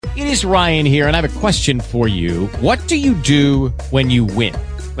It is Ryan here, and I have a question for you. What do you do when you win?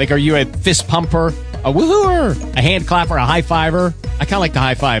 Like, are you a fist pumper, a woohooer, a hand clapper, a high fiver? I kind of like the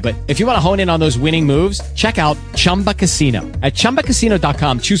high five, but if you want to hone in on those winning moves, check out Chumba Casino. At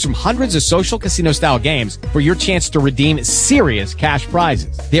ChumbaCasino.com, choose from hundreds of social casino-style games for your chance to redeem serious cash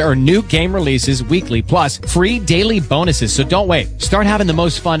prizes. There are new game releases weekly, plus free daily bonuses. So don't wait. Start having the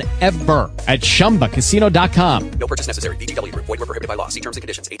most fun ever at ChumbaCasino.com. No purchase necessary. VGW. Void where prohibited by law. See terms and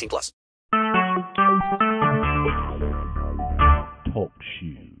conditions. 18 plus. Talk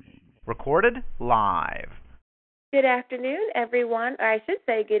shoes. Recorded live. Good afternoon, everyone, or I should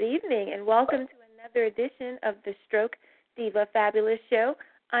say good evening, and welcome to another edition of the Stroke Diva Fabulous Show.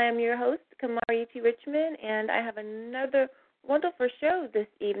 I am your host, Kamari T. Richmond, and I have another wonderful show this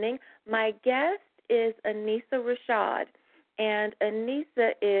evening. My guest is Anisa Rashad, and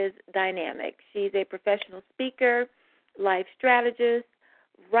Anisa is dynamic. She's a professional speaker, life strategist,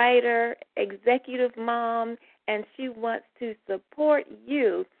 writer, executive mom, and she wants to support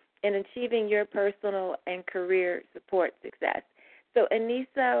you in achieving your personal and career support success. So,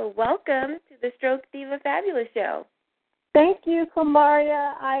 Anisa, welcome to the Stroke Diva Fabulous Show. Thank you,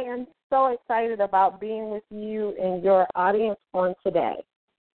 Kamaria. I am so excited about being with you and your audience on today.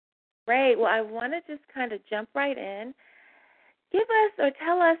 Great. Well, I want to just kind of jump right in. Give us or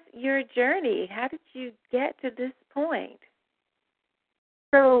tell us your journey. How did you get to this point?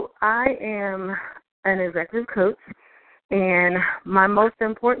 So I am an executive coach, and my most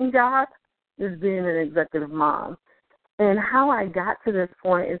important job is being an executive mom. And how I got to this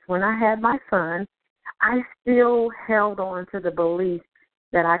point is when I had my son, I still held on to the belief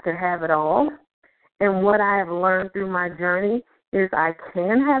that I could have it all. And what I have learned through my journey is I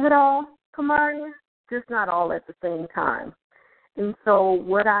can have it all, Kamaria, just not all at the same time. And so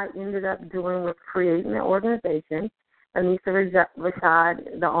what I ended up doing was creating an organization, Anisa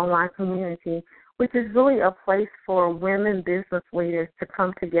Rashad, the online community, which is really a place for women business leaders to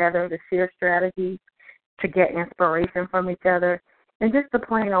come together to share strategies, to get inspiration from each other, and just to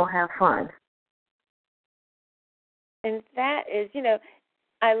plain old have fun. And that is,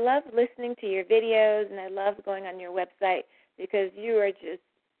 I love listening to your videos, and I love going on your website because you are just,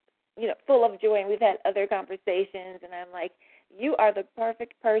 full of joy. And we've had other conversations, and I'm like, you are the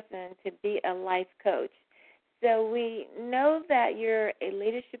perfect person to be a life coach. So we know that you're a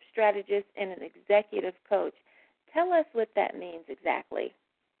leadership strategist and an executive coach. Tell us what that means exactly.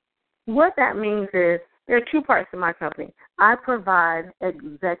 What that means is there are two parts to my company. I provide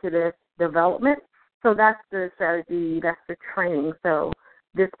executive development. So that's the strategy, that's the training. So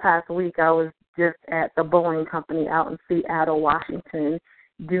this past week I was just at the Boeing Company out in Seattle, Washington,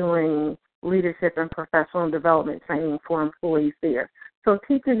 doing leadership and professional development training for employees there. So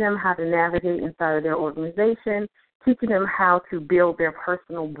teaching them how to navigate inside of their organization, teaching them how to build their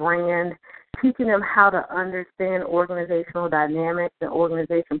personal brand, teaching them how to understand organizational dynamics and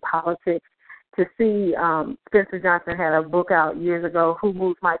organization politics. To see, Spencer Johnson had a book out years ago, Who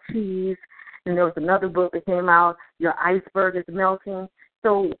Moves My Cheese? And there was another book that came out, Your Iceberg is Melting.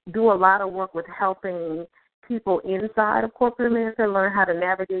 So do a lot of work with helping people inside of corporate America learn how to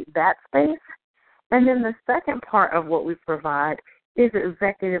navigate that space. And then the second part of what we provide is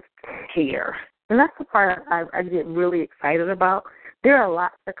executive care. And that's the part I get really excited about. There are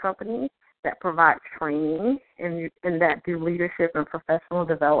lots of companies that provide training and that do leadership and professional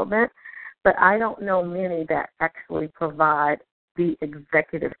development, but I don't know many that actually provide the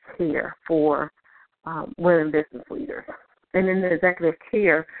executive care for women business leaders. And in the executive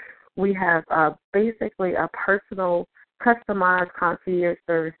care, we have basically a personal, customized concierge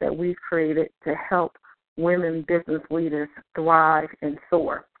service that we've created to help women business leaders thrive and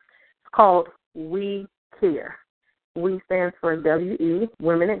soar. It's called We Care. We stands for WE,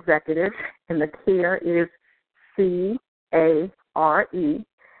 Women Executives, and the care is CARE.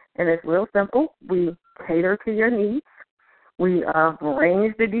 And it's real simple. We cater to your needs. We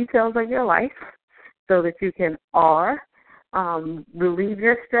arrange the details of your life so that you can relieve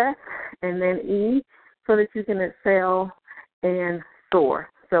your stress, and then E, so that you can excel and soar.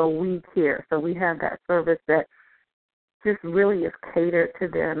 So we care. So we have that service that just really is catered to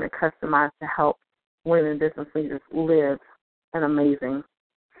them and customized to help women business leaders live an amazing,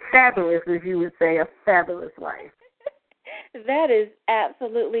 fabulous, as you would say, a fabulous life. That is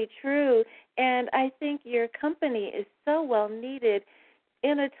absolutely true. And I think your company is so well needed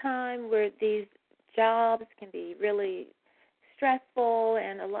in a time where these jobs can be really stressful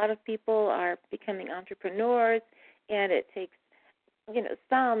and a lot of people are becoming entrepreneurs, and it takes,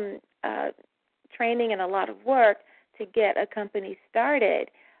 some training and a lot of work to get a company started.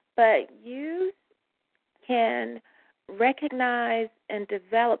 But you can recognize and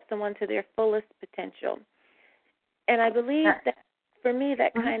develop someone to their fullest potential. And I believe that, for me,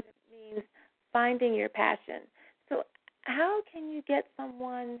 that kind of means finding your passion. So how can you get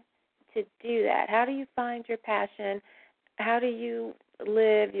someone to do that? How do you find your passion? How do you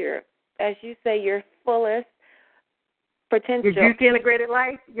live your, as you say, your fullest potential? Your Juice Integrated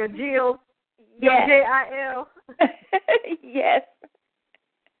Life, your Jill, your JIL. Yes.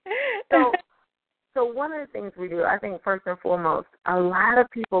 So one of the things we do, I think first and foremost, a lot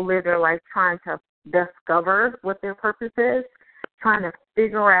of people live their life trying to discover what their purpose is, trying to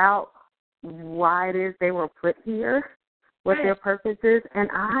figure out why it is they were put here, what their purpose is. And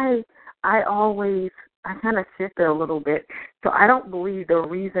I kind of shift it a little bit. So I don't believe the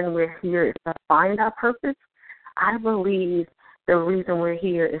reason we're here is to find our purpose. I believe the reason we're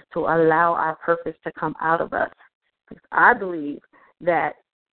here is to allow our purpose to come out of us. I believe that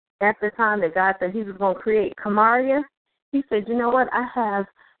at the time that God said he was going to create Kamaria, he said, you know what, I have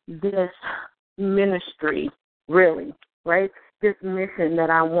this ministry, really, right, this mission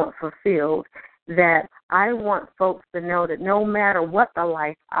that I want fulfilled, that I want folks to know that no matter what the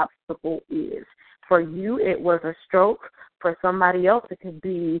life obstacle is, for you it was a stroke, for somebody else it could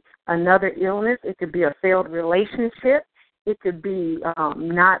be another illness, it could be a failed relationship, it could be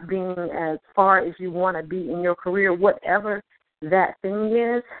not being as far as you want to be in your career, whatever that thing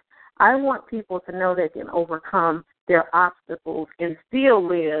is. I want people to know they can overcome their obstacles and still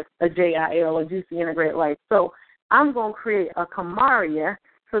live a JIL, a Juicy Integrated Life. So I'm going to create a Kamaria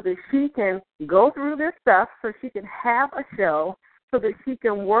so that she can go through this stuff, so she can have a show, so that she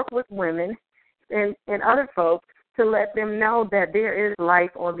can work with women and other folks to let them know that there is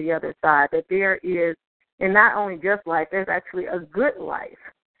life on the other side, that there is, and not only just life, there's actually a good life.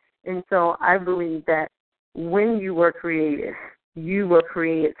 And so I believe that when you were created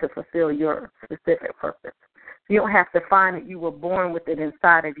to fulfill your specific purpose. You don't have to find it. You were born with it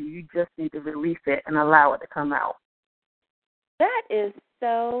inside of you. You just need to release it and allow it to come out. That is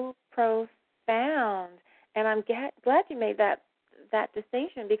so profound. And I'm glad you made that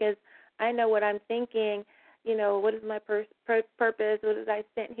distinction, because I know what I'm thinking. You know, what is my purpose? What was I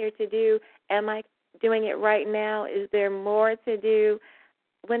sent here to do? Am I doing it right now? Is there more to do?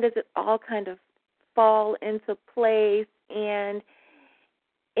 When does it all kind of fall into place? And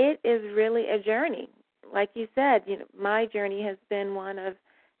it is really a journey. Like you said, you know, my journey has been one of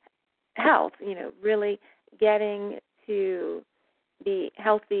health, you know, really getting to be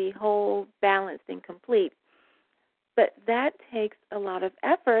healthy, whole, balanced, and complete. But that takes a lot of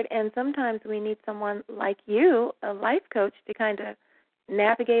effort, and sometimes we need someone like you, a life coach, to kind of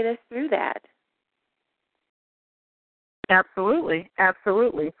navigate us through that. Absolutely,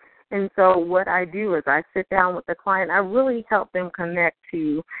 absolutely. And so what I do is I sit down with the client. I really help them connect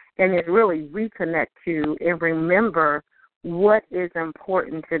to, and it really reconnect to, and remember what is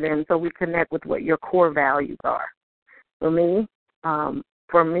important to them, so we connect with what your core values are. For me,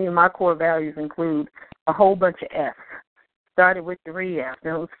 my core values include a whole bunch of F's. Started with 3 F's,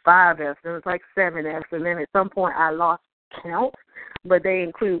 then it was 5 F's, then it was like 7 F's, and then at some point I lost count. But they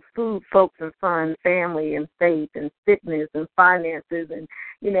include food, folks, and fun, family, and faith, and fitness, and finances, and,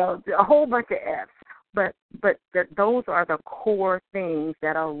 you know, a whole bunch of F's. But those are the core things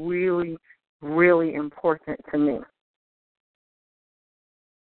that are really, really important to me.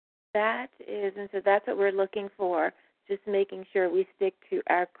 That is, and so that's what we're looking for, just making sure we stick to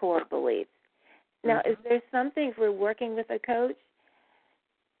our core beliefs. Now, is there something, if we're working with a coach,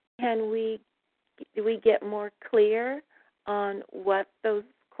 do we get more clear on what those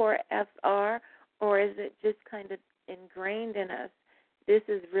core F's are, or is it just kind of ingrained in us? This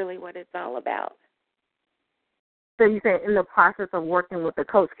is really what it's all about. So you say in the process of working with the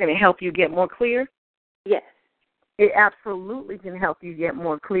coach, can it help you get more clear? Yes. It absolutely can help you get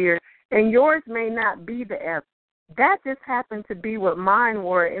more clear. And yours may not be the F. That just happened to be what mine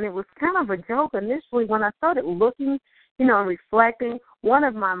were, and it was kind of a joke initially when I started looking, you know, and reflecting. One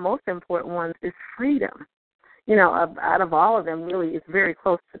of my most important ones is freedom. You know, out of all of them, really, it's very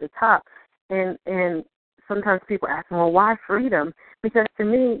close to the top. And sometimes people ask me, well, why freedom? Because to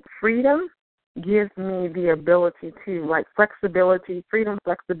me, freedom gives me the ability to, like, flexibility, freedom,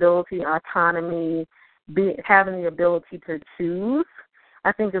 flexibility, autonomy, having the ability to choose,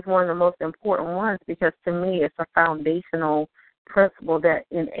 I think is one of the most important ones, because to me it's a foundational principle that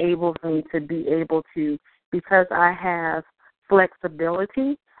enables me to be able to, because I have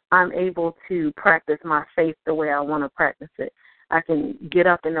flexibility, I'm able to practice my faith the way I want to practice it. I can get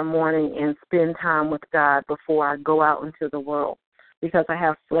up in the morning and spend time with God before I go out into the world. Because I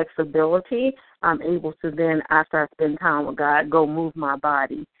have flexibility, I'm able to then, after I spend time with God, go move my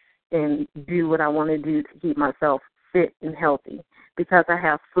body and do what I want to do to keep myself fit and healthy. Because I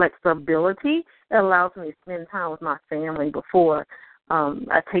have flexibility, it allows me to spend time with my family before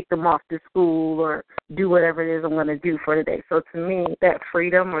I take them off to school or do whatever it is I'm going to do for the day. So to me, that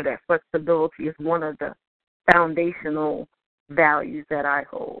freedom or that flexibility is one of the foundational values that I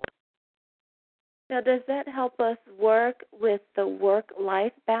hold. Now, does that help us work with the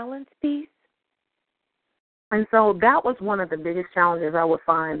work-life balance piece? And so that was one of the biggest challenges I would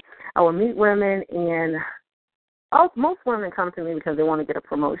find. I would meet women, and most women come to me because they want to get a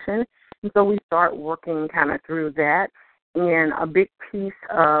promotion. And so we start working kind of through that. And a big piece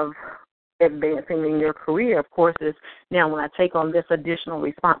of advancing in your career, of course, is now when I take on this additional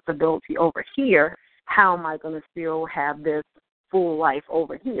responsibility over here, how am I going to still have this full life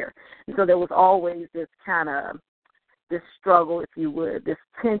over here? And so there was always this kind of this struggle, if you would, this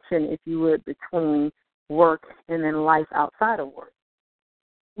tension, if you would, between work and then life outside of work,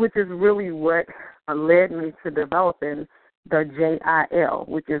 which is really what led me to developing the JIL,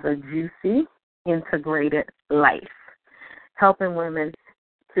 which is a Juicy Integrated Life, helping women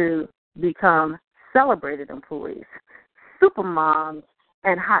to become celebrated employees, super moms,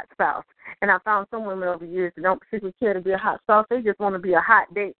 and hot spouse. And I found some women over the years that don't particularly care to be a hot spouse. They just want to be a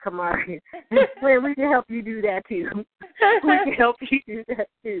hot date, Kamari. Well, we can help you do that, too. We can help you do that,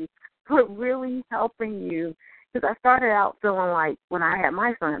 too. But really helping you, because I started out feeling like when I had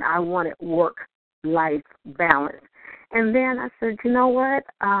my son, I wanted work-life balance. And then I said, you know what?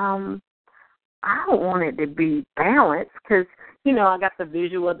 I don't want it to be balanced because, you know, I got the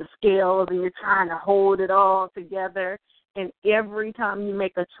visual of the scales and you're trying to hold it all together. And every time you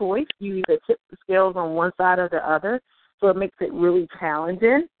make a choice, you either tip the scales on one side or the other. So it makes it really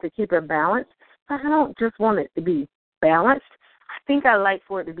challenging to keep it balanced. But I don't just want it to be balanced. I think I like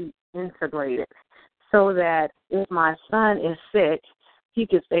for it to be integrated so that if my son is sick, he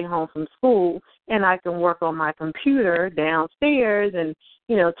can stay home from school and I can work on my computer downstairs and,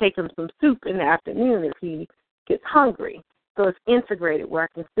 you know, take him some soup in the afternoon if he gets hungry. So it's integrated where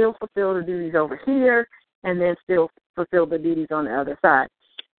I can still fulfill the duties over here and then still fulfill the duties on the other side.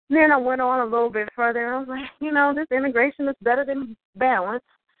 Then I went on a little bit further and I was like, you know, this integration is better than balance,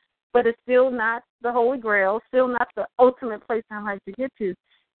 but it's still not the holy grail, still not the ultimate place I like to get to.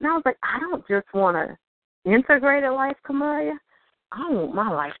 And I was like, I don't just want to integrate a life, Kamaria. I want my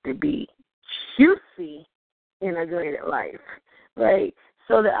life to be juicy integrated life, right?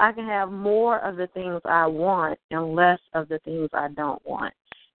 So that I can have more of the things I want and less of the things I don't want.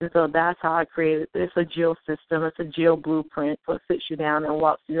 And so that's how I created it. It's a JIL system. It's a JIL blueprint. So it sits you down and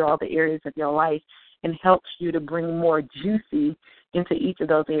walks through all the areas of your life and helps you to bring more juicy into each of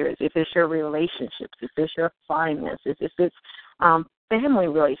those areas. If it's your relationships, if it's your finances, if it's family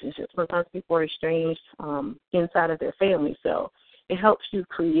relationships. Sometimes people are estranged inside of their family. So it helps you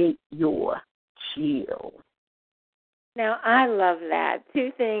create your JIL. Now, I love that.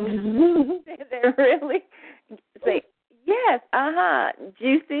 Two things that really say, yes,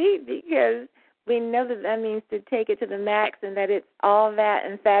 juicy, because we know that that means to take it to the max and that it's all that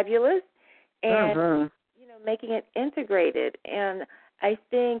and fabulous, and, you know, making it integrated. And I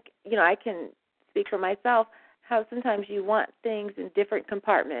think, you know, I can speak for myself, how sometimes you want things in different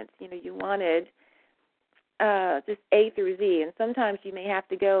compartments. You know, you wanted just A through Z, and sometimes you may have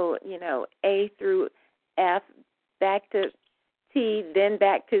to go, you know, A through F, back to T, then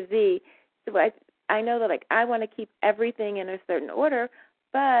back to Z. So I know that, like, I want to keep everything in a certain order,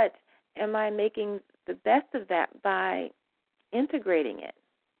 but am I making the best of that by integrating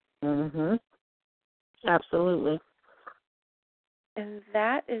it? Absolutely. And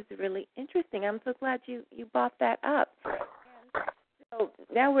that is really interesting. I'm so glad you brought that up. And so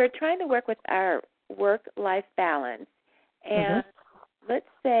now we're trying to work with our work-life balance. And let's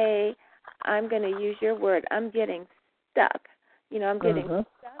say I'm going to use your word. I'm getting stuck. You know, I'm getting stuck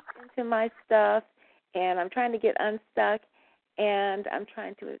into my stuff, and I'm trying to get unstuck, and I'm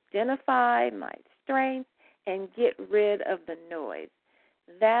trying to identify my strengths and get rid of the noise.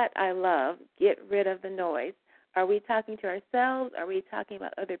 That I love, get rid of the noise. Are we talking to ourselves? Are we talking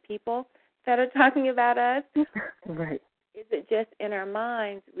about other people that are talking about us? Right. Is it just in our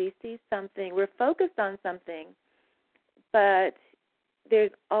minds we see something, we're focused on something, but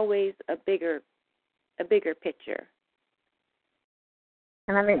there's always a bigger picture?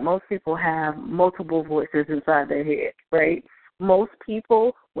 And I think most people have multiple voices inside their head, right? Most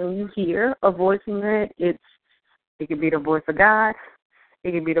people, when you hear a voice in your head, it could be the voice of God.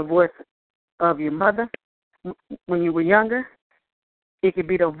 It could be the voice of your mother when you were younger. It could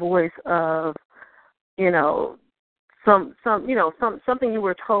be the voice of, you know, something you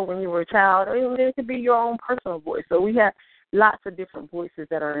were told when you were a child, or even it could be your own personal voice. So we have lots of different voices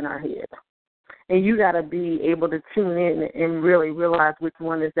that are in our head. And you got to be able to tune in and really realize which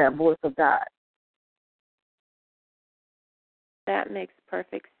one is that voice of God. That makes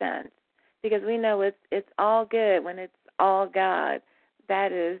perfect sense, because we know it's all good when it's all God.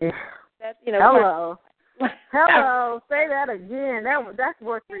 That's Hello. Hello. Say that again. That's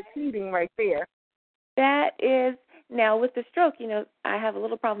worth repeating right there. That is, now with the stroke, I have a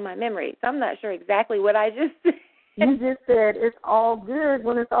little problem with my memory, so I'm not sure exactly what I just said. You just said it's all good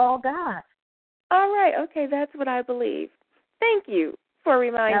when it's all God. All right. Okay, that's what I believe. Thank you for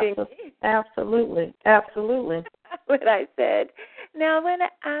reminding me. Absolutely. What I said. Now, I want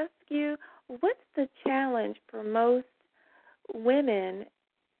to ask you, what's the challenge for most women,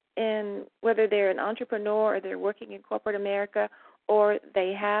 in whether they're an entrepreneur or they're working in corporate America, or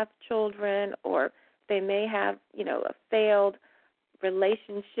they have children, or they may have, a failed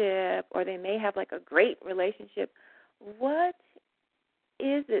relationship, or they may have like a great relationship. What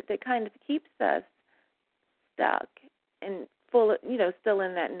is it that kind of keeps us stuck and full, still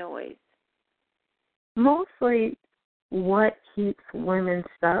in that noise? Mostly what keeps women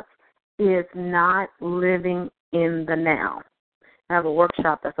stuck is not living in the now. I have a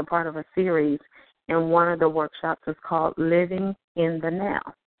workshop that's a part of a series, and one of the workshops is called Living in the Now.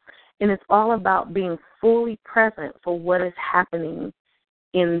 And it's all about being fully present for what is happening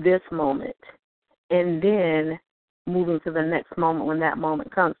in this moment, and then moving to the next moment when that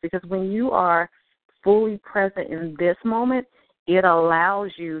moment comes. Because when you are fully present in this moment, it allows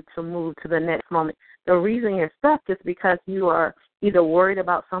you to move to the next moment. The reason you're stuck is because you are either worried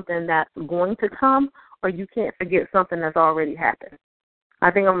about something that's going to come, or you can't forget something that's already happened. I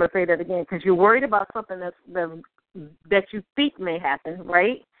think I'm going to say that again, because you're worried about something that you think may happen,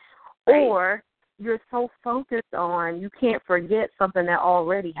 right? Or you're so focused on you can't forget something that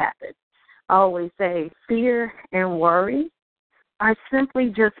already happened. I always say fear and worry are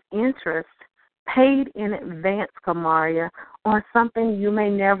simply just interest paid in advance, Kamaria, on something you may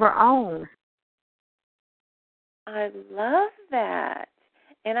never own. I love that.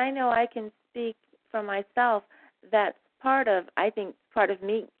 And I know I can speak for myself. That's part of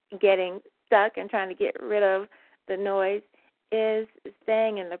me getting stuck and trying to get rid of the noise is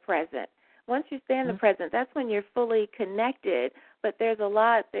staying in the present. Once you stay in the present, that's when you're fully connected. But there's a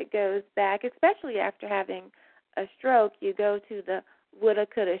lot that goes back, especially after having a stroke. You go to the woulda,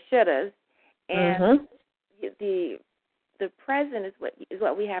 coulda, shouldas, and the present is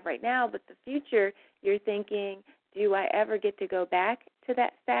what we have right now. But the future, you're thinking, do I ever get to go back to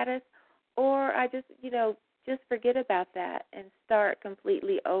that status, or I just forget about that and start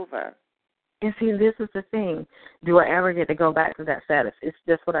completely over? And see, this is the thing. Do I ever get to go back to that status? It's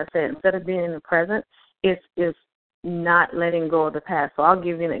just what I said. Instead of being in the present, it's not letting go of the past. So I'll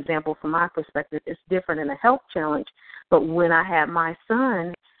give you an example from my perspective. It's different in a health challenge. But when I had my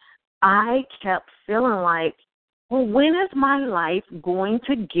son, I kept feeling like, well, when is my life going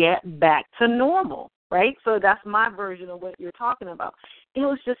to get back to normal, right? So that's my version of what you're talking about. It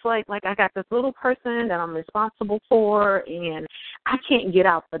was just like I got this little person that I'm responsible for, and I can't get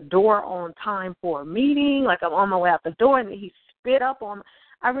out the door on time for a meeting. Like, I'm on my way out the door, and he spit up on me.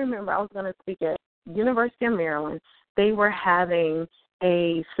 I remember I was going to speak at University of Maryland. They were having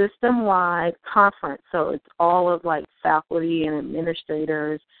a system-wide conference, so it's all of, faculty and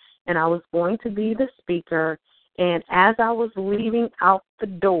administrators, and I was going to be the speaker. And as I was leaving out the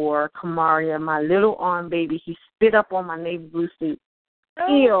door, Kamaria, my little arm baby, he spit up on my navy blue suit.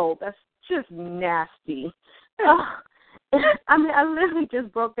 Ew, that's just nasty. I mean, I literally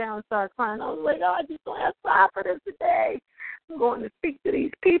just broke down and started crying. I was like, I just don't have time for this today. I'm going to speak to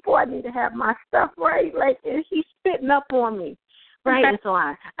these people. I need to have my stuff right. And he's spitting up on me, right? And so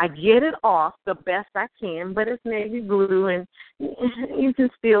I get it off the best I can, but it's navy blue, and you can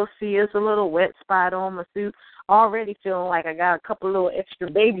still see it's a little wet spot on my suit. Already feeling like I got a couple little extra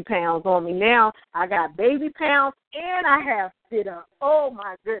baby pounds on me. Now I got baby pounds and I have spit up. Oh,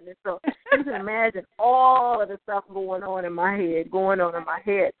 my goodness. So you can imagine all of the stuff going on in my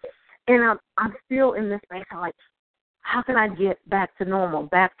head. And I'm still in this place. I'm like, how can I get back to normal,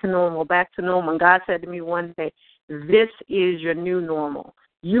 back to normal, back to normal? And God said to me one day, this is your new normal.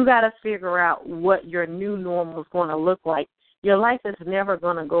 You got to figure out what your new normal is going to look like. Your life is never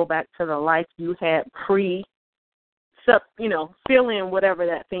going to go back to the life you had fill in whatever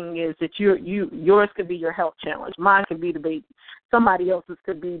that thing is that yours could be your health challenge. Mine could be the baby. Somebody else's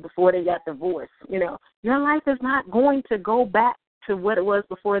could be before they got divorced. Your life is not going to go back to what it was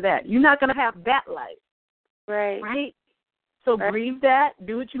before that. You're not going to have that life. Right? So grieve that.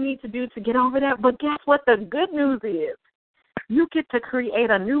 Do what you need to do to get over that. But guess what the good news is? You get to create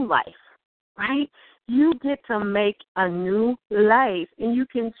a new life, right? You get to make a new life, and you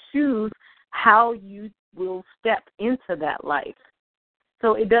can choose how you will step into that life.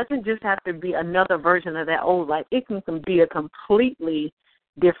 So it doesn't just have to be another version of that old life. It can be a completely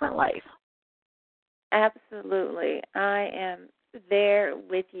different life. Absolutely. I am there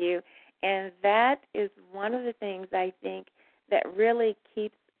with you. And that is one of the things I think that really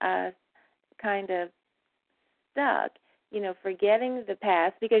keeps us kind of stuck, forgetting the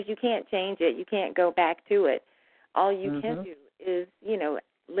past, because you can't change it. You can't go back to it. All you can do is,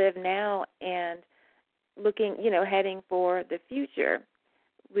 live now and looking, heading for the future,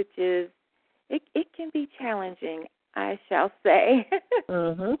 which is, it can be challenging, I shall say.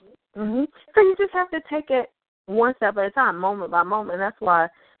 So you just have to take it one step at a time, moment by moment. And that's why,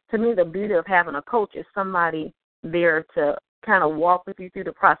 to me, the beauty of having a coach is somebody there to kind of walk with you through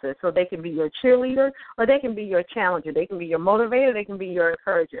the process. So they can be your cheerleader or they can be your challenger. They can be your motivator. They can be your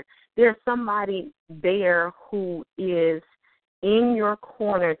encourager. There's somebody there who is in your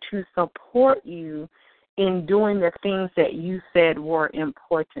corner to support you in doing the things that you said were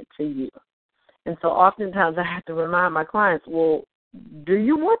important to you. And so oftentimes I have to remind my clients, well, do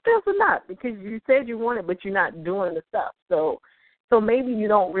you want this or not? Because you said you want it, but you're not doing the stuff. So maybe you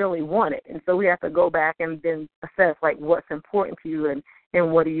don't really want it. And so we have to go back and then assess, like, what's important to you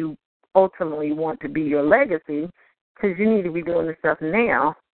and what do you ultimately want to be your legacy, because you need to be doing the stuff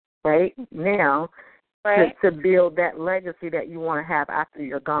now, right? Now, right. To build that legacy that you want to have after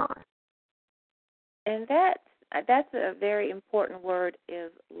you're gone. And that's a very important word,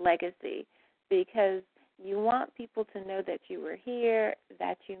 is legacy, because you want people to know that you were here,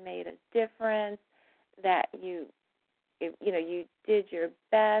 that you made a difference, that you did your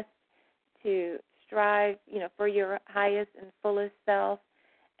best to strive, for your highest and fullest self.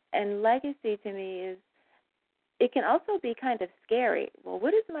 And legacy to me is, it can also be kind of scary. Well,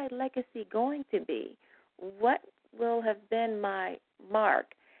 what is my legacy going to be? What will have been my mark?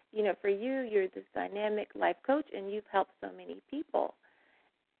 For you, you're this dynamic life coach, and you've helped so many people.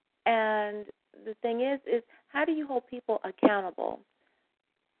 And the thing is how do you hold people accountable?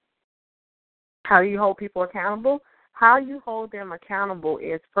 How do you hold people accountable? How you hold them accountable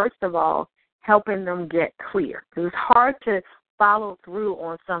is, first of all, helping them get clear. Because it's hard to follow through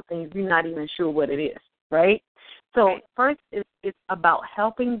on something if you're not even sure what it is, right? So first, it's about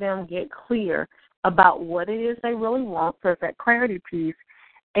helping them get clear about what it is they really want, so it's that clarity piece,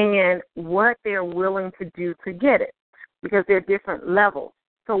 and what they're willing to do to get it, because there are different levels.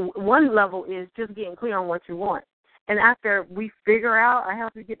 So one level is just getting clear on what you want. And after we figure out, I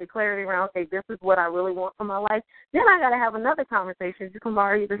help you get the clarity around, okay, this is what I really want for my life, then I got to have another conversation to come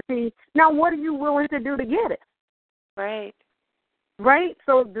already to see, now what are you willing to do to get it? Right. Right?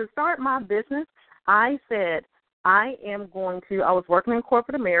 So to start my business, I said I was working in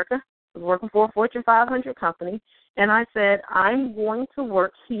corporate America. I was working for a Fortune 500 company, and I said I'm going to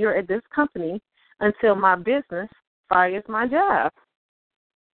work here at this company until my business fires my job.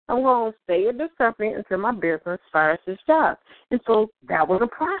 I'm going to stay at this company until my business fires this job. And so that was a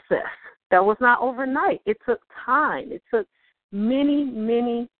process. That was not overnight. It took time. It took many,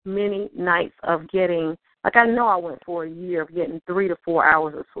 many, many nights of getting, like I know I went for a year of getting 3 to 4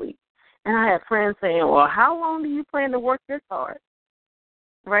 hours of sleep. And I had friends saying, well, how long do you plan to work this hard?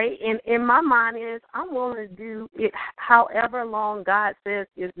 Right? And in my mind is I'm willing to do it however long God says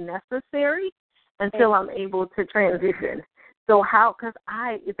is necessary until I'm able to transition. So because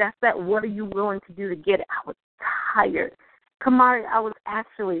that's that, what are you willing to do to get it? I was tired. Kamari, I was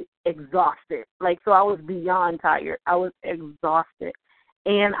actually exhausted. So I was beyond tired. I was exhausted.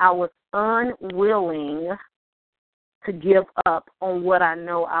 And I was unwilling to give up on what I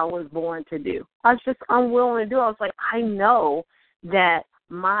know I was born to do. I was just unwilling to do it. I was like, I know that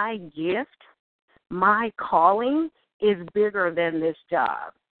my gift, my calling is bigger than this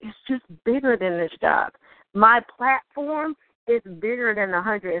job. It's just bigger than this job. My platform is bigger than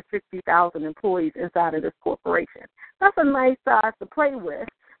 160,000 employees inside of this corporation. That's a nice size to play with,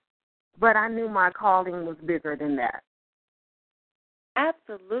 but I knew my calling was bigger than that.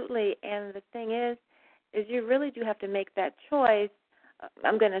 Absolutely, and the thing is you really do have to make that choice.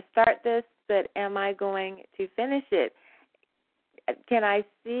 I'm going to start this, but am I going to finish it? Can I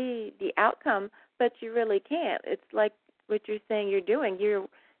see the outcome? But you really can't. It's like what you're saying you're doing. You're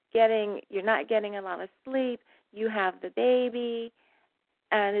not getting a lot of sleep. You have the baby,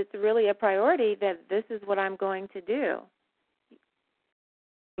 and it's really a priority that this is what I'm going to do.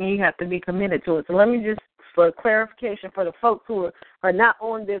 You have to be committed to it. So let me just, for clarification for the folks who are not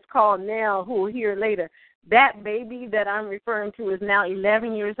on this call now, who will hear later, that baby that I'm referring to is now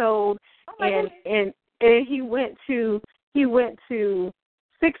 11 years old, and he went to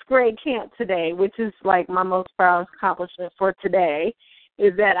 6th grade camp today, which is like my most proud accomplishment for today.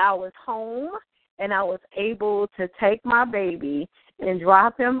 is that I was home and I was able to take my baby and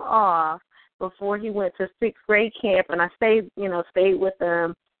drop him off before he went to sixth grade camp, and I stayed with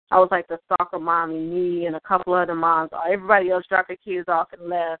him. I was like the soccer mommy, me and a couple other moms. Everybody else dropped their kids off and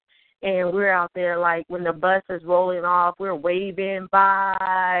left. And we're out there, like, when the bus is rolling off, we're waving,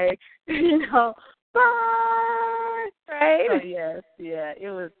 bye, bye. Right? So, yes, it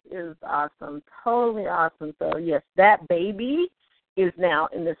was awesome, totally awesome. So, yes, that baby is now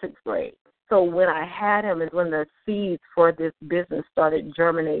in the sixth grade. So when I had him is when the seeds for this business started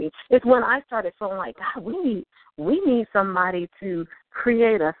germinating. It's when I started feeling like, God, we need somebody to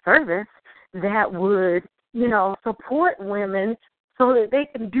create a service that would, support women so that they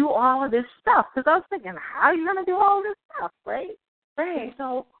can do all of this stuff. Because I was thinking, how are you going to do all this stuff, right? Right. And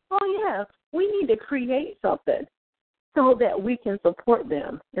so, we need to create something so that we can support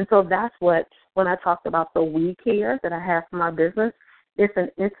them. And so that's what, when I talked about the We Care that I have for my business, it's an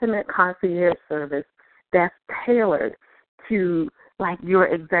intimate concierge service that's tailored to, like, your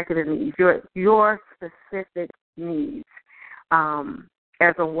executive needs, your specific needs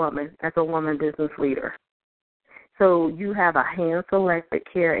as a woman business leader. So you have a hand-selected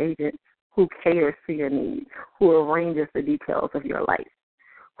care agent who caters to your needs, who arranges the details of your life,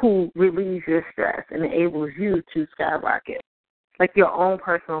 who relieves your stress and enables you to skyrocket, like your own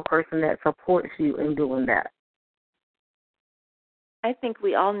personal person that supports you in doing that. I think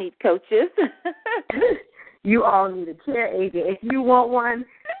we all need coaches. You all need a care agent. If you want one,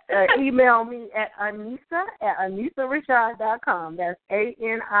 email me at Anisa at AnisaRashad.com. That's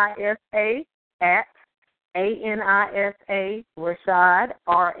ANISA at ANISA Rashad,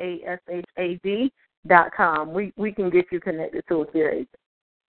 RASHAD.com. We can get you connected to a care agent.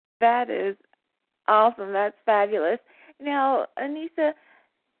 That is awesome. That's fabulous. Now, Anisa,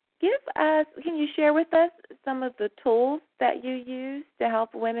 can you share with us some of the tools that you use to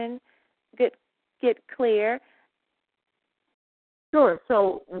help women get clear? Sure.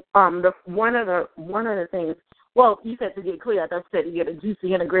 So, one of the things. Well, you said to get clear. I thought you said to get a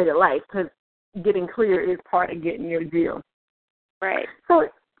juicy integrated life, because getting clear is part of getting your deal. Right. So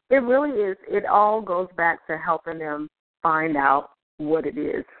it really is. It all goes back to helping them find out what it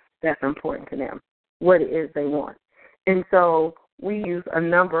is that's important to them, what it is they want, and so. We use a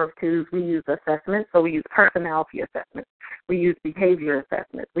number of tools. We use assessments. So we use personality assessments. We use behavior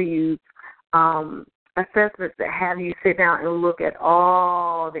assessments. We use assessments that have you sit down and look at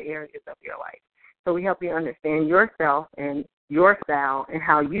all the areas of your life. So we help you understand yourself and your style and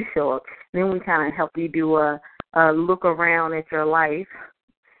how you show up. And then we kind of help you do a look around at your life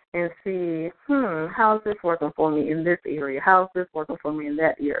and see, how's this working for me in this area? How's this working for me in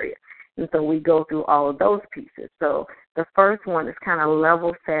that area? And so we go through all of those pieces. So the first one is kind of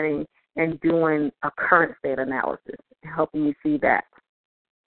level setting and doing a current state analysis, helping you see that.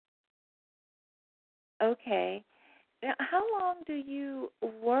 Okay. Now, how long do you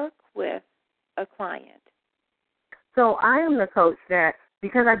work with a client? So I am the coach that,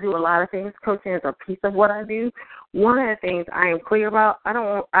 because I do a lot of things, coaching is a piece of what I do. One of the things I am clear about, I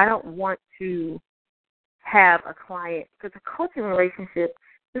don't want to have a client, because a coaching relationship,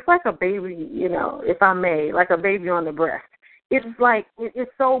 it's like a baby, if I may, like a baby on the breast. It's like,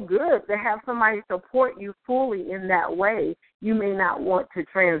 it's so good to have somebody support you fully in that way. You may not want to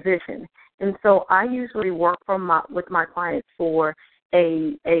transition. And so I usually work with my clients for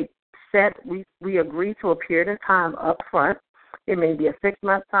a set, we agree to a period of time up front. It may be a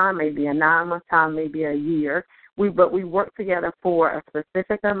 6-month time, maybe a 9-month time, maybe a year. But we work together for a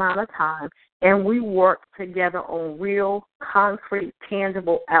specific amount of time, and we work together on real, concrete,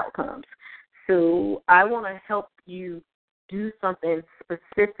 tangible outcomes. So I want to help you do something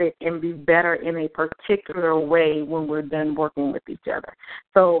specific and be better in a particular way when we're done working with each other.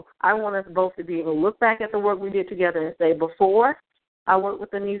 So I want us both to be able to look back at the work we did together and say, before I worked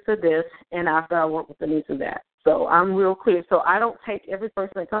with Anisa this, and after I worked with Anisa that. So I'm real clear. So I don't take every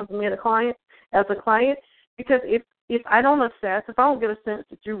person that comes to me as a client, because if I don't assess, if I don't get a sense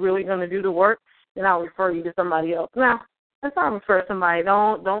that you're really going to do the work, then I'll refer you to somebody else. Now, if I refer somebody,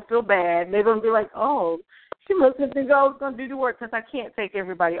 don't feel bad. They're going to be like, oh, she must have think I was going to do the work, because I can't take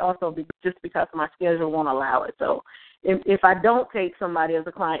everybody also just because my schedule won't allow it. So if I don't take somebody as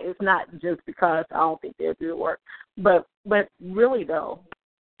a client, it's not just because I don't think they'll do the work. But really, though,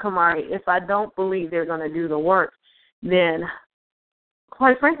 Kamari, if I don't believe they're going to do the work, then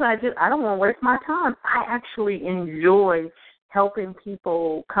quite frankly, I don't want to waste my time. I actually enjoy helping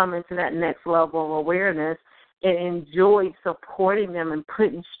people come into that next level of awareness and enjoy supporting them and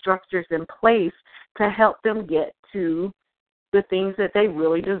putting structures in place to help them get to the things that they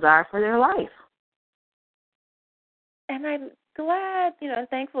really desire for their life. And glad, and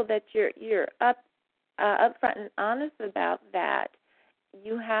thankful that you're upfront and honest about that.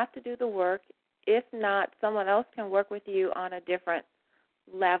 You have to do the work. If not, someone else can work with you on a different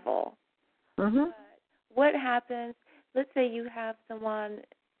level. Mhm. What happens, let's say you have someone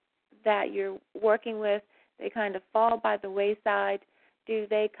that you're working with, they kind of fall by the wayside. Do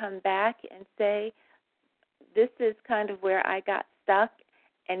they come back and say, this is kind of where I got stuck,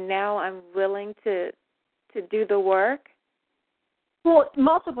 and now I'm willing to do the work? Well,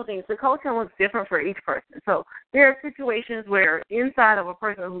 multiple things. The coaching looks different for each person. So there are situations where inside of a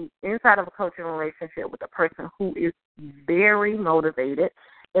coaching relationship with a person who is very motivated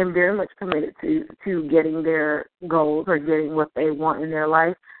and very much committed to getting their goals or getting what they want in their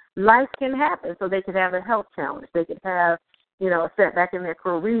life, life can happen. So they could have a health challenge. They could have, a setback in their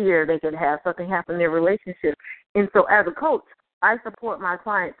career. They could have something happen in their relationship. And so as a coach, I support my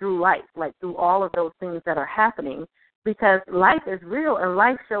client through life, like through all of those things that are happening, because life is real and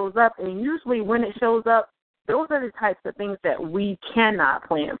life shows up. And usually when it shows up, those are the types of things that we cannot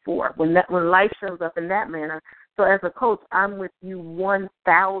plan for when life shows up in that manner. So as a coach, I'm with you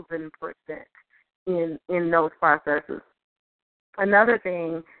 1,000% in those processes. Another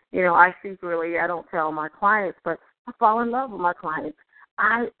thing, I secretly, I don't tell my clients, but I fall in love with my clients.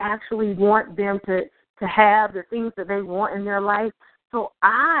 I actually want them to have the things that they want in their life. So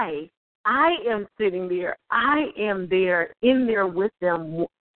I am sitting there. I am there, in there with them,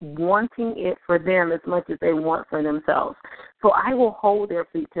 wanting it for them as much as they want for themselves. So I will hold their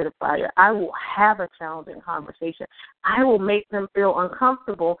feet to the fire. I will have a challenging conversation. I will make them feel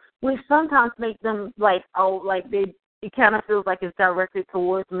uncomfortable, which sometimes make them it kind of feels like it's directed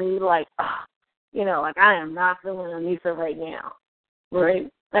towards me, like I am not feeling Anisa right now, right?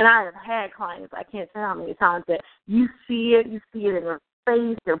 And I have had clients, I can't tell how many times, that you see it in their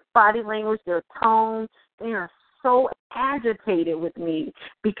face, their body language, their tone. They are so agitated with me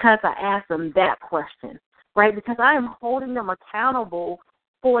because I asked them that question, right? Because I am holding them accountable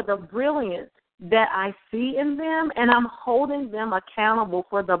for the brilliance that I see in them, and I'm holding them accountable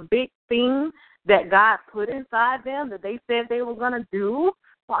for the big thing that God put inside them that they said they were going to do.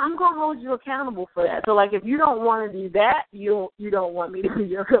 Well, I'm going to hold you accountable for that. So, if you don't want to do that, you don't want me to be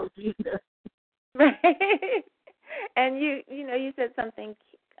your coach either. Right. And you said something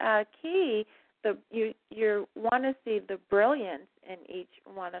key. You want to see the brilliance in each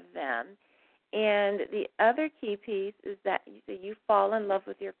one of them. And the other key piece is that you fall in love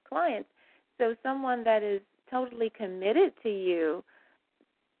with your clients. So someone that is totally committed to you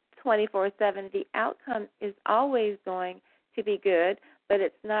 24/7, the outcome is always going to be good, but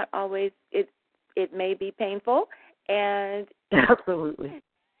it's not always. It may be painful, and absolutely,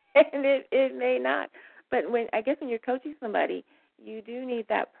 and it may not. But when you're coaching somebody, you do need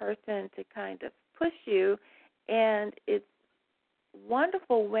that person to kind of push you, and it's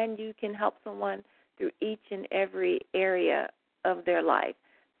wonderful when you can help someone through each and every area of their life,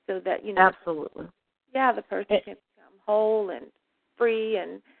 so that absolutely, the person can become whole and free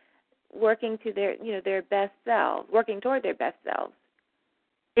and working to their best selves, working toward their best selves.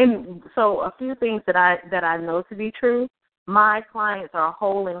 And so a few things that I know to be true. My clients are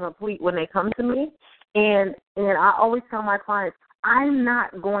whole and complete when they come to me, and I always tell my clients, I'm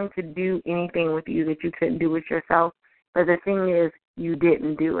not going to do anything with you that you couldn't do with yourself. But the thing is, you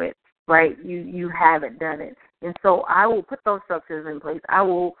didn't do it, right? You haven't done it, and so I will put those structures in place. I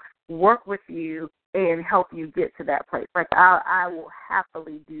will work with you and help you get to that place. I will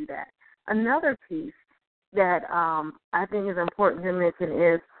happily do that. Another piece that I think is important to mention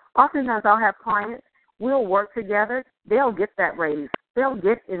is oftentimes I'll have clients, we'll work together, they'll get that raise, they'll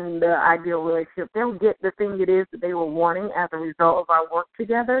get in the ideal relationship, they'll get the thing it is that they were wanting as a result of our work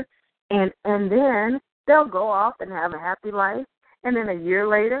together, and then they'll go off and have a happy life, and then a year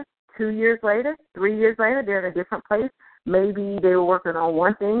later, 2 years later, 3 years later, they're in a different place. Maybe they were working on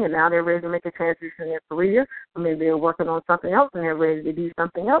one thing and now they're ready to make a transition in their career, or maybe they're working on something else and they're ready to do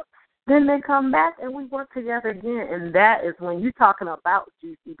something else. Then they come back and we work together again, and that is when you're talking about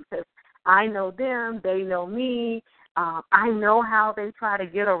juicy, because I know them, they know me. I know how they try to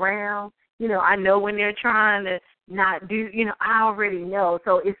get around. I know when they're trying to not do. I already know.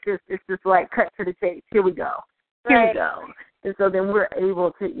 So it's just like cut to the chase. Here we go. Here we go. And so then we're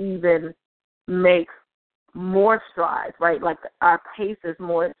able to even make more strides, right? Like our pace is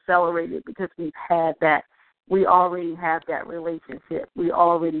more accelerated because we've had that. We already have that relationship. We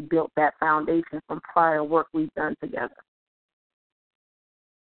already built that foundation from prior work we've done together.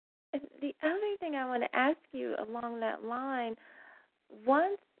 The other thing I want to ask you along that line,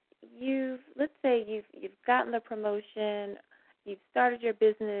 once let's say you've gotten the promotion, you've started your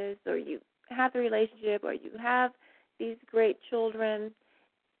business, or you have the relationship, or you have these great children,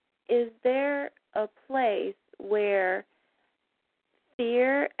 is there a place where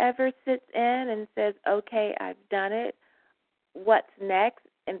fear ever sits in and says, okay, I've done it, what's next?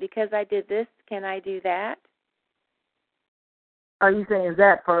 And because I did this, can I do that? Are you saying, is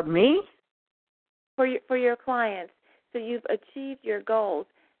that for me? For your clients. So you've achieved your goals.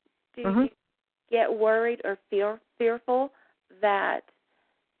 Do you get worried or fearful that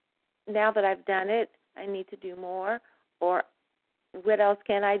now that I've done it, I need to do more? Or what else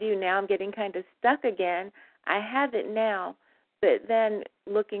can I do? Now I'm getting kind of stuck again. I have it now, but then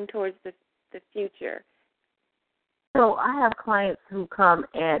looking towards the future. So I have clients who come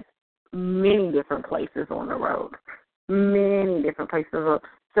at many different places on the road, many different places on the road.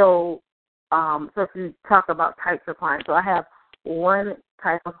 So if you talk about types of clients, so I have one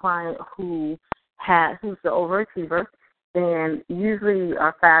type of client who's the overachiever, and usually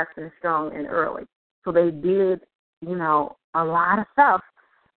are fast and strong and early. So they did, a lot of stuff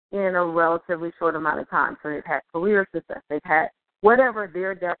in a relatively short amount of time. So they've had career success. They've had whatever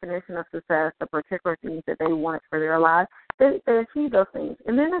their definition of success, the particular things that they wanted for their lives, they achieve those things.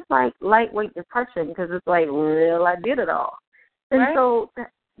 And then it's like lightweight depression because it's like, well, I did it all. And right. So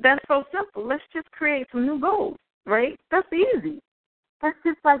that's so simple. Let's just create some new goals, right? That's easy. That's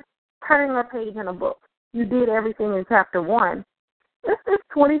just like turning a page in a book. You did everything in chapter 1. There's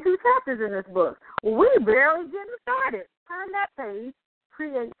 22 chapters in this book. We barely getting started. Turn that page,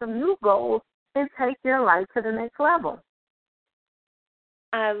 create some new goals, and take your life to the next level.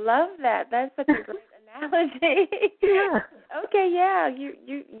 I love that. That's such a great analogy. Yeah. Okay, yeah,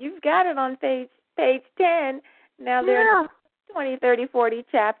 you've got it on page 10. Now there are 20, 30, 40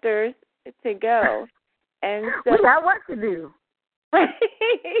 chapters to go. And so we got work to do.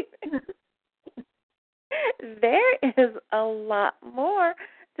 There is a lot more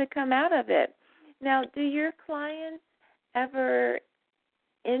to come out of it. Now, do your clients ever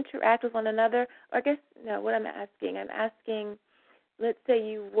interact with one another? Or I guess, no, what I'm asking, let's say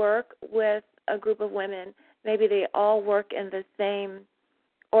you work with a group of women. Maybe they all work in the same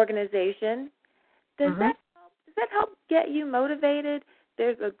organization. Does that help get you motivated?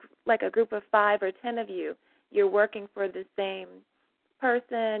 There's a group of 5 or 10 of you. You're working for the same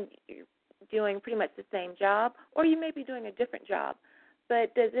person. You're doing pretty much the same job, or you may be doing a different job.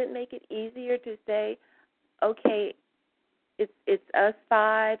 But does it make it easier to say, okay, it's us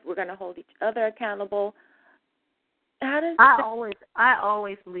 5. We're going to hold each other accountable? How does I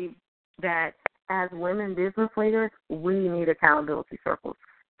always believe that as women business leaders, we need accountability circles.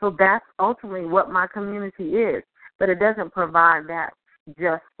 So that's ultimately what my community is. But it doesn't provide that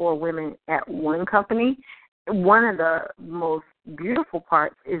just for women at one company. One of the most beautiful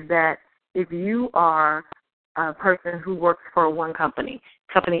parts is that if you are a person who works for one company,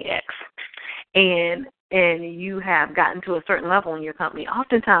 Company X, and you have gotten to a certain level in your company,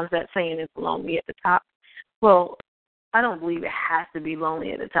 oftentimes that saying is lonely at the top. Well, I don't believe it has to be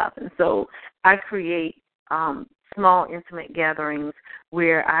lonely at the top. And so I create small, intimate gatherings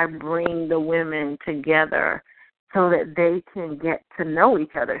where I bring the women together so that they can get to know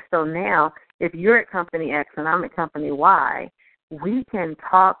each other. So now, if you're at Company X and I'm at Company Y, we can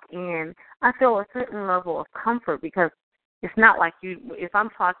talk, and I feel a certain level of comfort because it's not like if I'm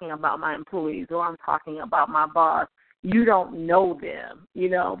talking about my employees or I'm talking about my boss, you don't know them,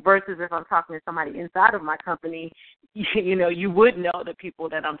 versus if I'm talking to somebody inside of my company, you would know the people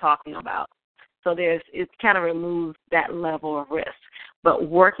that I'm talking about. So it kind of removes that level of risk. But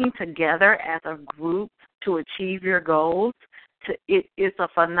working together as a group to achieve your goals, it's a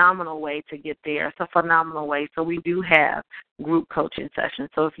phenomenal way to get there. It's a phenomenal way. So we do have group coaching sessions.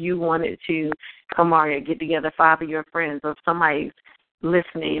 So if you wanted to, Kamaria, get together 5 of your friends, or if somebody's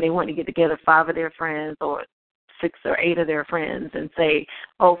listening, they want to get together 5 of their friends or 6 or 8 of their friends and say,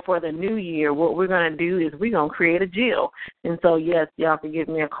 for the new year, what we're going to do is we're going to create a Jill. And so, yes, y'all can give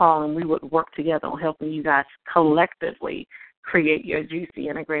me a call, and we would work together on helping you guys collectively create your juicy,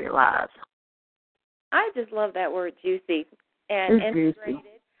 integrated lives. I just love that word, juicy. And integrated. Juicy.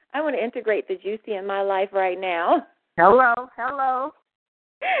 I want to integrate the juicy in my life right now. Hello.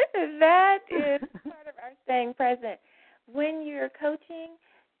 That is part of our staying present. When you're coaching,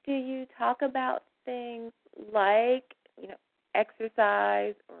 do you talk about things like,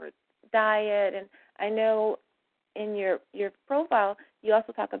 exercise or diet? And I know in your profile, you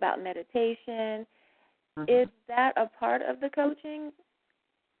also talk about meditation. Is that a part of the coaching?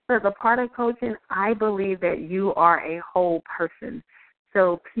 As a part of coaching, I believe that you are a whole person.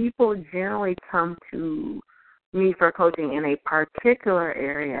 So people generally come to me for coaching in a particular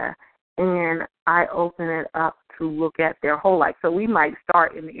area, and I open it up to look at their whole life. So we might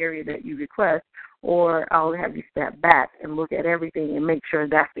start in the area that you request, or I'll have you step back and look at everything and make sure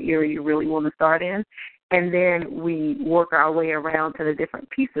that's the area you really want to start in. And then we work our way around to the different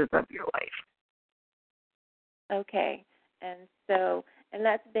pieces of your life. Okay. And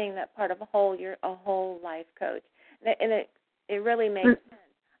that's being that part of a whole, you're a whole life coach. And it really makes sense.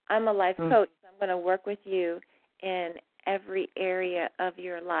 I'm a life coach, so I'm going to work with you in every area of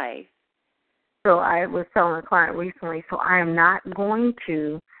your life. So I was telling a client recently, so I am not going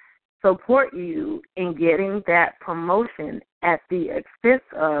to support you in getting that promotion at the expense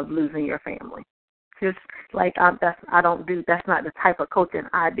of losing your family. Just like that's not the type of coaching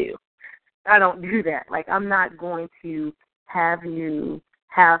I do. I don't do that. Like, I'm not going to have you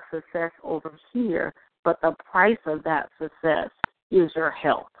have success over here, but the price of that success is your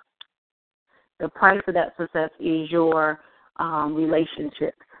health. The price of that success is your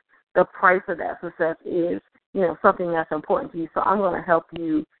relationships. The price of that success is, something that's important to you. So I'm going to help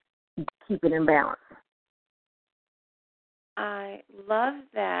you keep it in balance. I love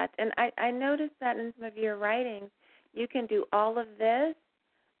that. And I noticed that in some of your writings, you can do all of this,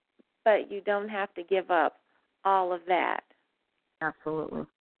 but you don't have to give up all of that. Absolutely.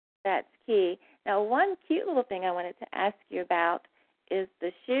 That's key. Now, one cute little thing I wanted to ask you about is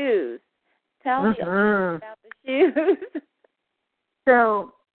the shoes. Tell me about the shoes.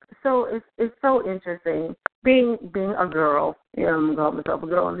 So it's so interesting. Being a girl, I'm calling myself a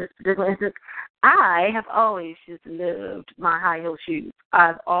girl in this particular instance, I have always just loved my high heel shoes.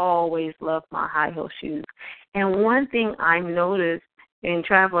 I've always loved my high heel shoes. And one thing I noticed in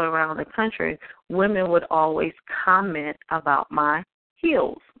traveling around the country, women would always comment about my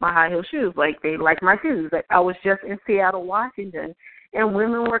heels, my high heel shoes, like they like my shoes. Like I was just in Seattle, Washington, and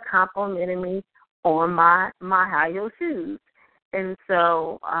women were complimenting me on my high heel shoes. And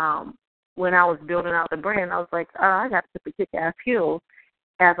so when I was building out the brand, I was like, I got to put the kick-ass heels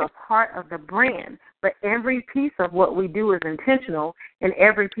as a part of the brand. But every piece of what we do is intentional, and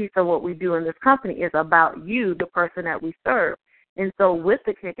every piece of what we do in this company is about you, the person that we serve. And so with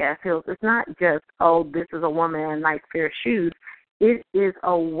the kick-ass heels, it's not just, this is a woman in a nice pair of shoes. It is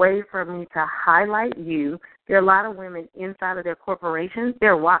a way for me to highlight you. There are a lot of women inside of their corporations.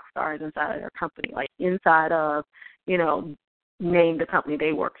 They're rock stars inside of their company, like inside of, name the company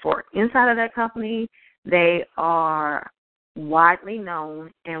they work for. Inside of that company, they are widely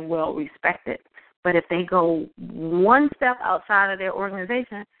known and well respected. But if they go one step outside of their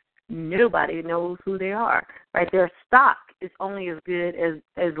organization, nobody knows who they are. Right? Their stock is only as good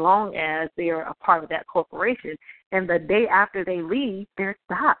as long as they are a part of that corporation. And the day after they leave, their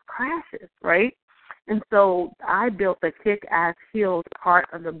stock crashes, right? And so I built the Kick-Ass Heels part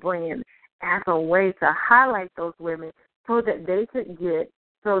of the brand as a way to highlight those women so that they could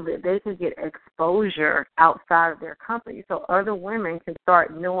get exposure outside of their company, so other women can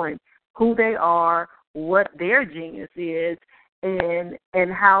start knowing who they are, what their genius is, and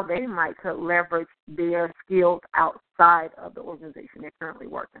how they might could leverage their skills outside of the organization they're currently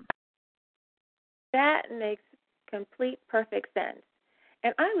working. That makes complete, perfect sense.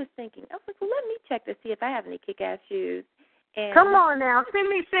 And I was thinking, well, let me check to see if I have any kick-ass shoes. And come on now, send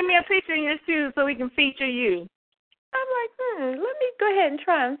me a picture of your shoes so we can feature you. I'm like, let me go ahead and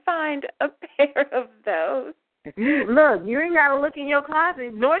try and find a pair of those. Look, you ain't got to look in your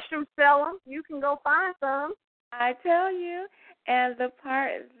closet. Nordstrom sell them. You can go find some. I tell you, and the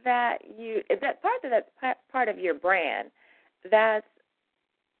part that's part of your brand, that's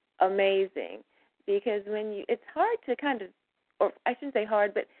amazing, because it's hard to kind of, or I shouldn't say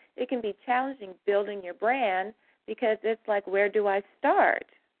hard, but it can be challenging building your brand because it's like, where do I start?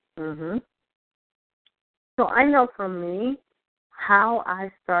 Mm-hmm. So I know for me, how I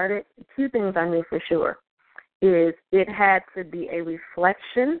started, two things I knew for sure is it had to be a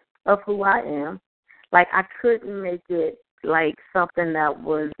reflection of who I am. Like I couldn't make it like something that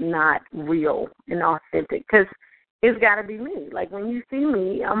was not real and authentic because it's got to be me. Like when you see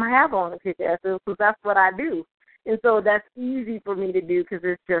me, I'm going to have on a kick-ass because that's what I do. And so that's easy for me to do because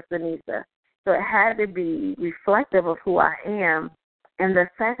it's just Anisa. So it had to be reflective of who I am. And the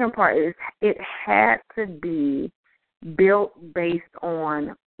second part is it had to be built based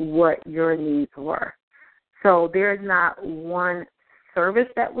on what your needs were. So there's not one service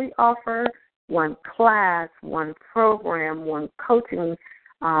that we offer, one class, one program, one coaching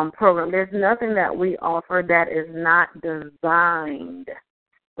program. There's nothing that we offer that is not designed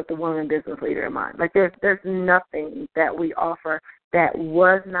with the woman business leader in mind. Like there's nothing that we offer that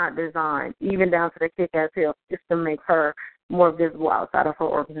was not designed, even down to the kick-ass heel, just to make her more visible outside of her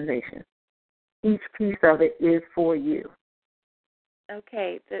organization. Each piece of it is for you.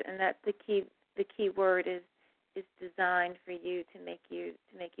 Okay, and that's the key. The key word is designed for you to make you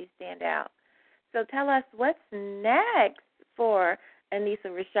stand out. So tell us what's next for Anisa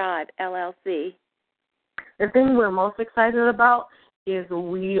Rashad, LLC. The thing we're most excited about is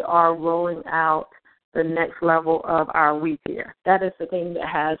we are rolling out the next level of our We Care. That is the thing that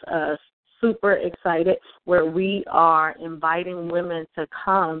has us super excited, where we are inviting women to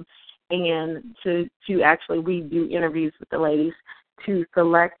come and to actually, we do interviews with the ladies to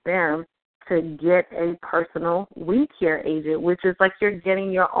select them to get a personal We Care agent, which is like you're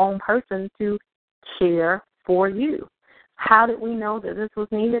getting your own person to care for you. How did we know that this was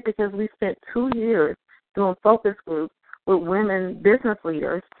needed? Because we spent 2 years doing focus groups with women business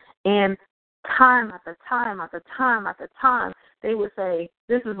leaders, and time after time after time after time, they would say,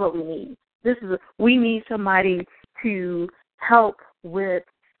 this is what we need. We need somebody to help with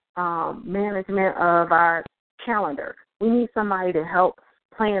management of our calendar. We need somebody to help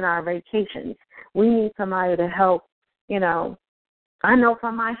plan our vacations. We need somebody to help, I know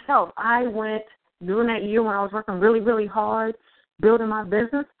for myself, I went during that year when I was working really, really hard building my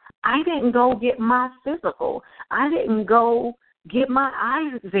business, I didn't go get my physical. I didn't go get my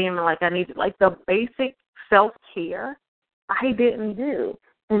eyes examined like I needed, like the basic self-care I didn't do.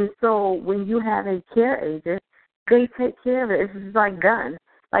 And so when you have a care agent, they take care of it. It's like done.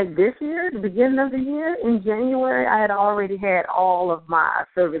 Like this year, the beginning of the year, in January, I had already had all of my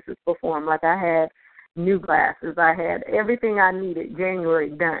services performed. Like I had new glasses. I had everything I needed January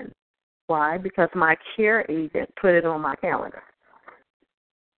done. Why? Because my care agent put it on my calendar.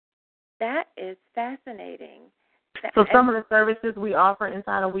 That is fascinating. So some of the services we offer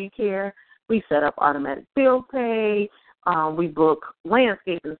inside of We Care, we set up automatic bill pay, we book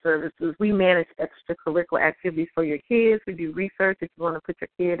landscaping services, we manage extracurricular activities for your kids, we do research if you want to put your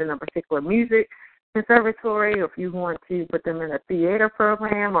kid in a particular music conservatory, or if you want to put them in a theater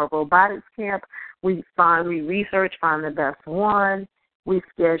program or robotics camp, we research, find the best one, we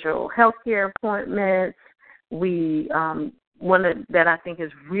schedule healthcare appointments, one that I think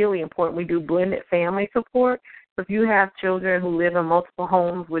is really important, we do blended family support. So if you have children who live in multiple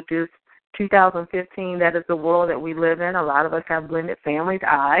homes, which is 2015, that is the world that we live in. A lot of us have blended families.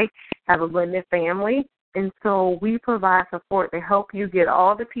 I have a blended family. And so we provide support to help you get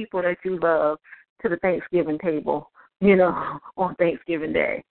all the people that you love to the Thanksgiving table, on Thanksgiving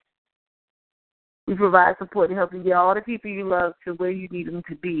Day. We provide support to help you get all the people you love to where you need them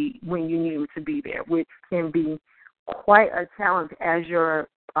to be when you need them to be there, which can be quite a challenge as your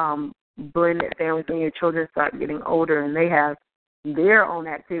blended families when your children start getting older and they have their own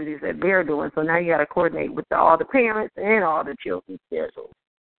activities that they're doing. So now you got to coordinate with all the parents and all the children's schedules.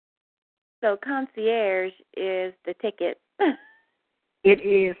 So concierge is the ticket. It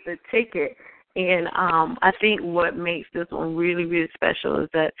is the ticket. And I think what makes this one really, really special is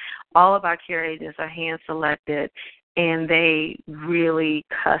that all of our care agents are hand-selected, and they really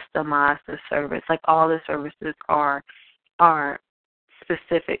customize the service. Like all the services are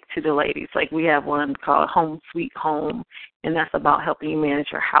specific to the ladies. Like we have one called Home Sweet Home, and that's about helping you manage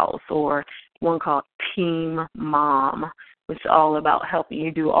your house, or one called Team Mom, which is all about helping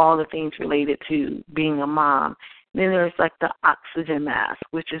you do all the things related to being a mom. Then there's like the oxygen mask,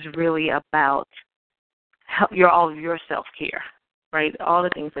 which is really about all of your self-care, right? All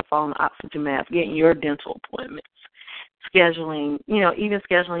the things that fall in the oxygen mask, getting your dental appointments, scheduling, even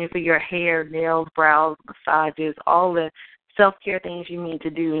scheduling for your hair, nails, brows, massages, all the self-care things you need to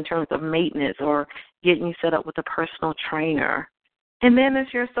do in terms of maintenance or getting you set up with a personal trainer. And then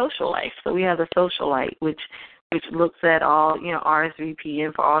there's your social life. So we have the social life, which looks at all,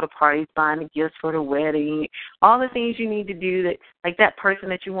 RSVPing for all the parties, buying the gifts for the wedding, all the things you need to do that, like that person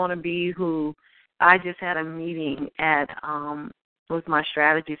that you want to be. Who I just had a meeting at, was my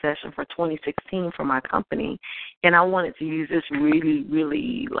strategy session for 2016 for my company, and I wanted to use this really,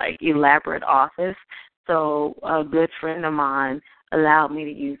 really elaborate office. So a good friend of mine allowed me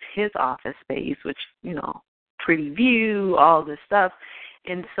to use his office space, which, pretty view, all this stuff.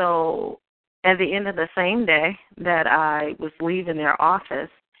 And so at the end of the same day that I was leaving their office,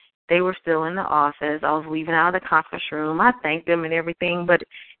 they were still in the office. I was leaving out of the conference room. I thanked them and everything, but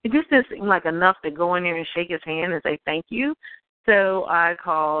it just didn't seem like enough to go in there and shake his hand and say thank you. So I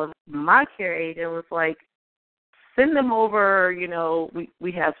called my care agent and was like, send them over,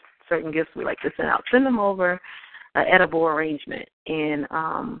 we have certain gifts we like to send out. Send them over an edible arrangement. And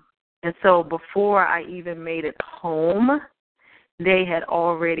so before I even made it home, they had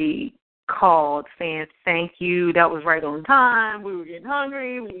already called saying thank you. That was right on time. We were getting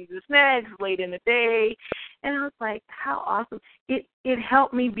hungry. We needed snacks late in the day. And I was like, how awesome. It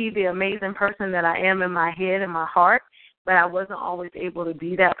helped me be the amazing person that I am in my head and my heart, but I wasn't always able to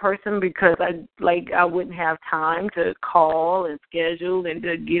be that person because I wouldn't have time to call and schedule and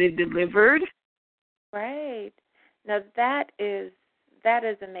to get it delivered. Right. Now that is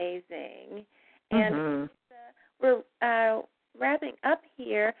amazing. And we're wrapping up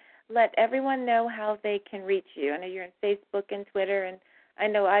here. Let everyone know how they can reach you. I know you're on Facebook and Twitter, and I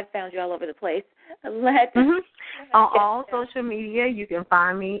know I've found you all over the place. On all social media, you can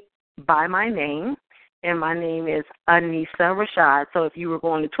find me by my name, and my name is Anisa Rashad. So if you were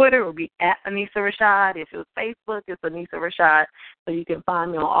going to Twitter, it would be at Anisa Rashad. If it was Facebook, it's Anisa Rashad. So you can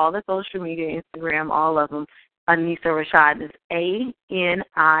find me on all the social media, Instagram, all of them. Anisa Rashad is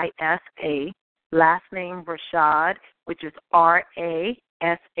ANISA. Last name Rashad, which is RASHAD.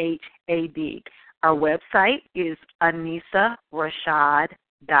 Our website is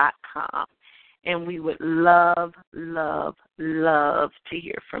anisarashad.com. And we would love, love, love to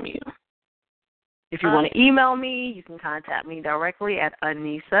hear from you. If you want to email me, you can contact me directly at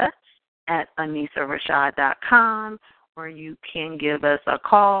anisarashad.com, or you can give us a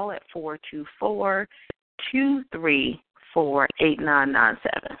call at 424-234-8997.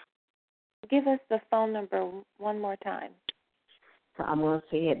 Give us the phone number one more time. So I'm going to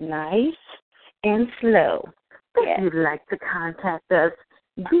say it nice and slow. If you'd like to contact us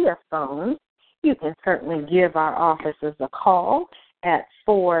via phone, you can certainly give our offices a call at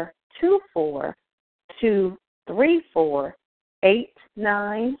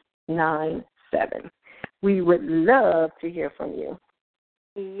 424-234-8997. We would love to hear from you.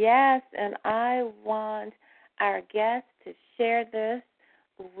 Yes, and I want our guests to share this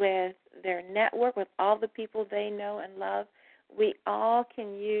with their network, with all the people they know and love. We all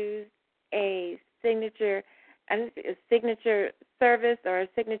can use a signature service or a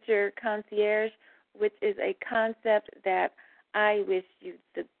signature concierge, which is a concept that I wish you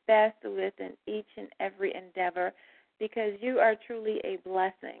the best with in each and every endeavor, because you are truly a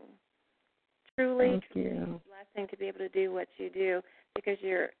blessing. Truly a blessing to be able to do what you do, because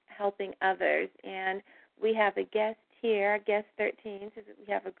you're helping others. And we have a guest here, Guest 13, so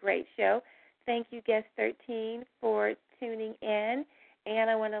we have a great show. Thank you, Guest 13, for tuning in. And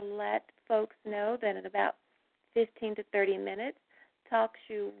I want to let folks know that in about 15 to 30 minutes,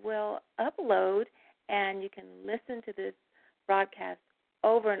 TalkShoe will upload, and you can listen to this broadcast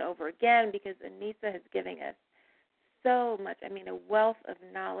over and over again, because Anisa has given us so much, a wealth of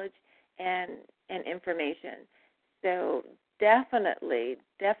knowledge and information. So definitely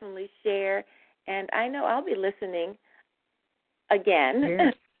share. And I know I'll be listening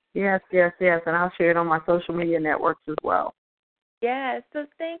again. Yes. And I'll share it on my social media networks as well. Yes. So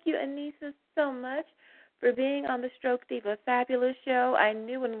thank you, Anisa, so much for being on the Stroke Diva Fabulous show. I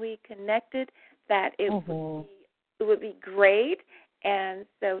knew when we connected that it would be great. And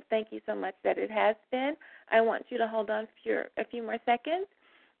so thank you so much that it has been. I want you to hold on for a few more seconds.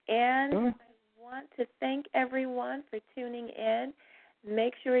 And I want to thank everyone for tuning in.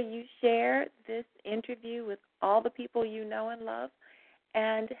 Make sure you share this interview with all the people you know and love,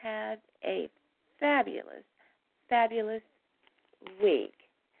 and have a fabulous, fabulous week.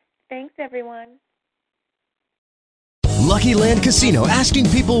 Thanks, everyone. Lucky Land Casino, asking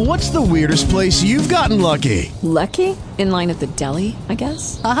people, what's the weirdest place you've gotten lucky? Lucky? In line at the deli, I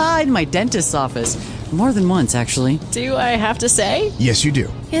guess? Aha, in my dentist's office. More than once, actually. Do I have to say? Yes, you do.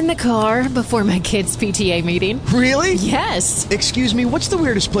 In the car before my kids' PTA meeting. Really? Yes. Excuse me, what's the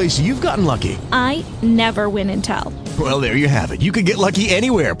weirdest place you've gotten lucky? I never win and tell. Well, there you have it. You can get lucky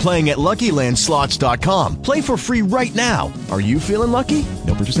anywhere, playing at LuckyLandSlots.com. Play for free right now. Are you feeling lucky?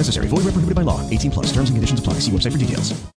 No purchase necessary. Void where prohibited by law. 18+. Terms and conditions apply. See website for details.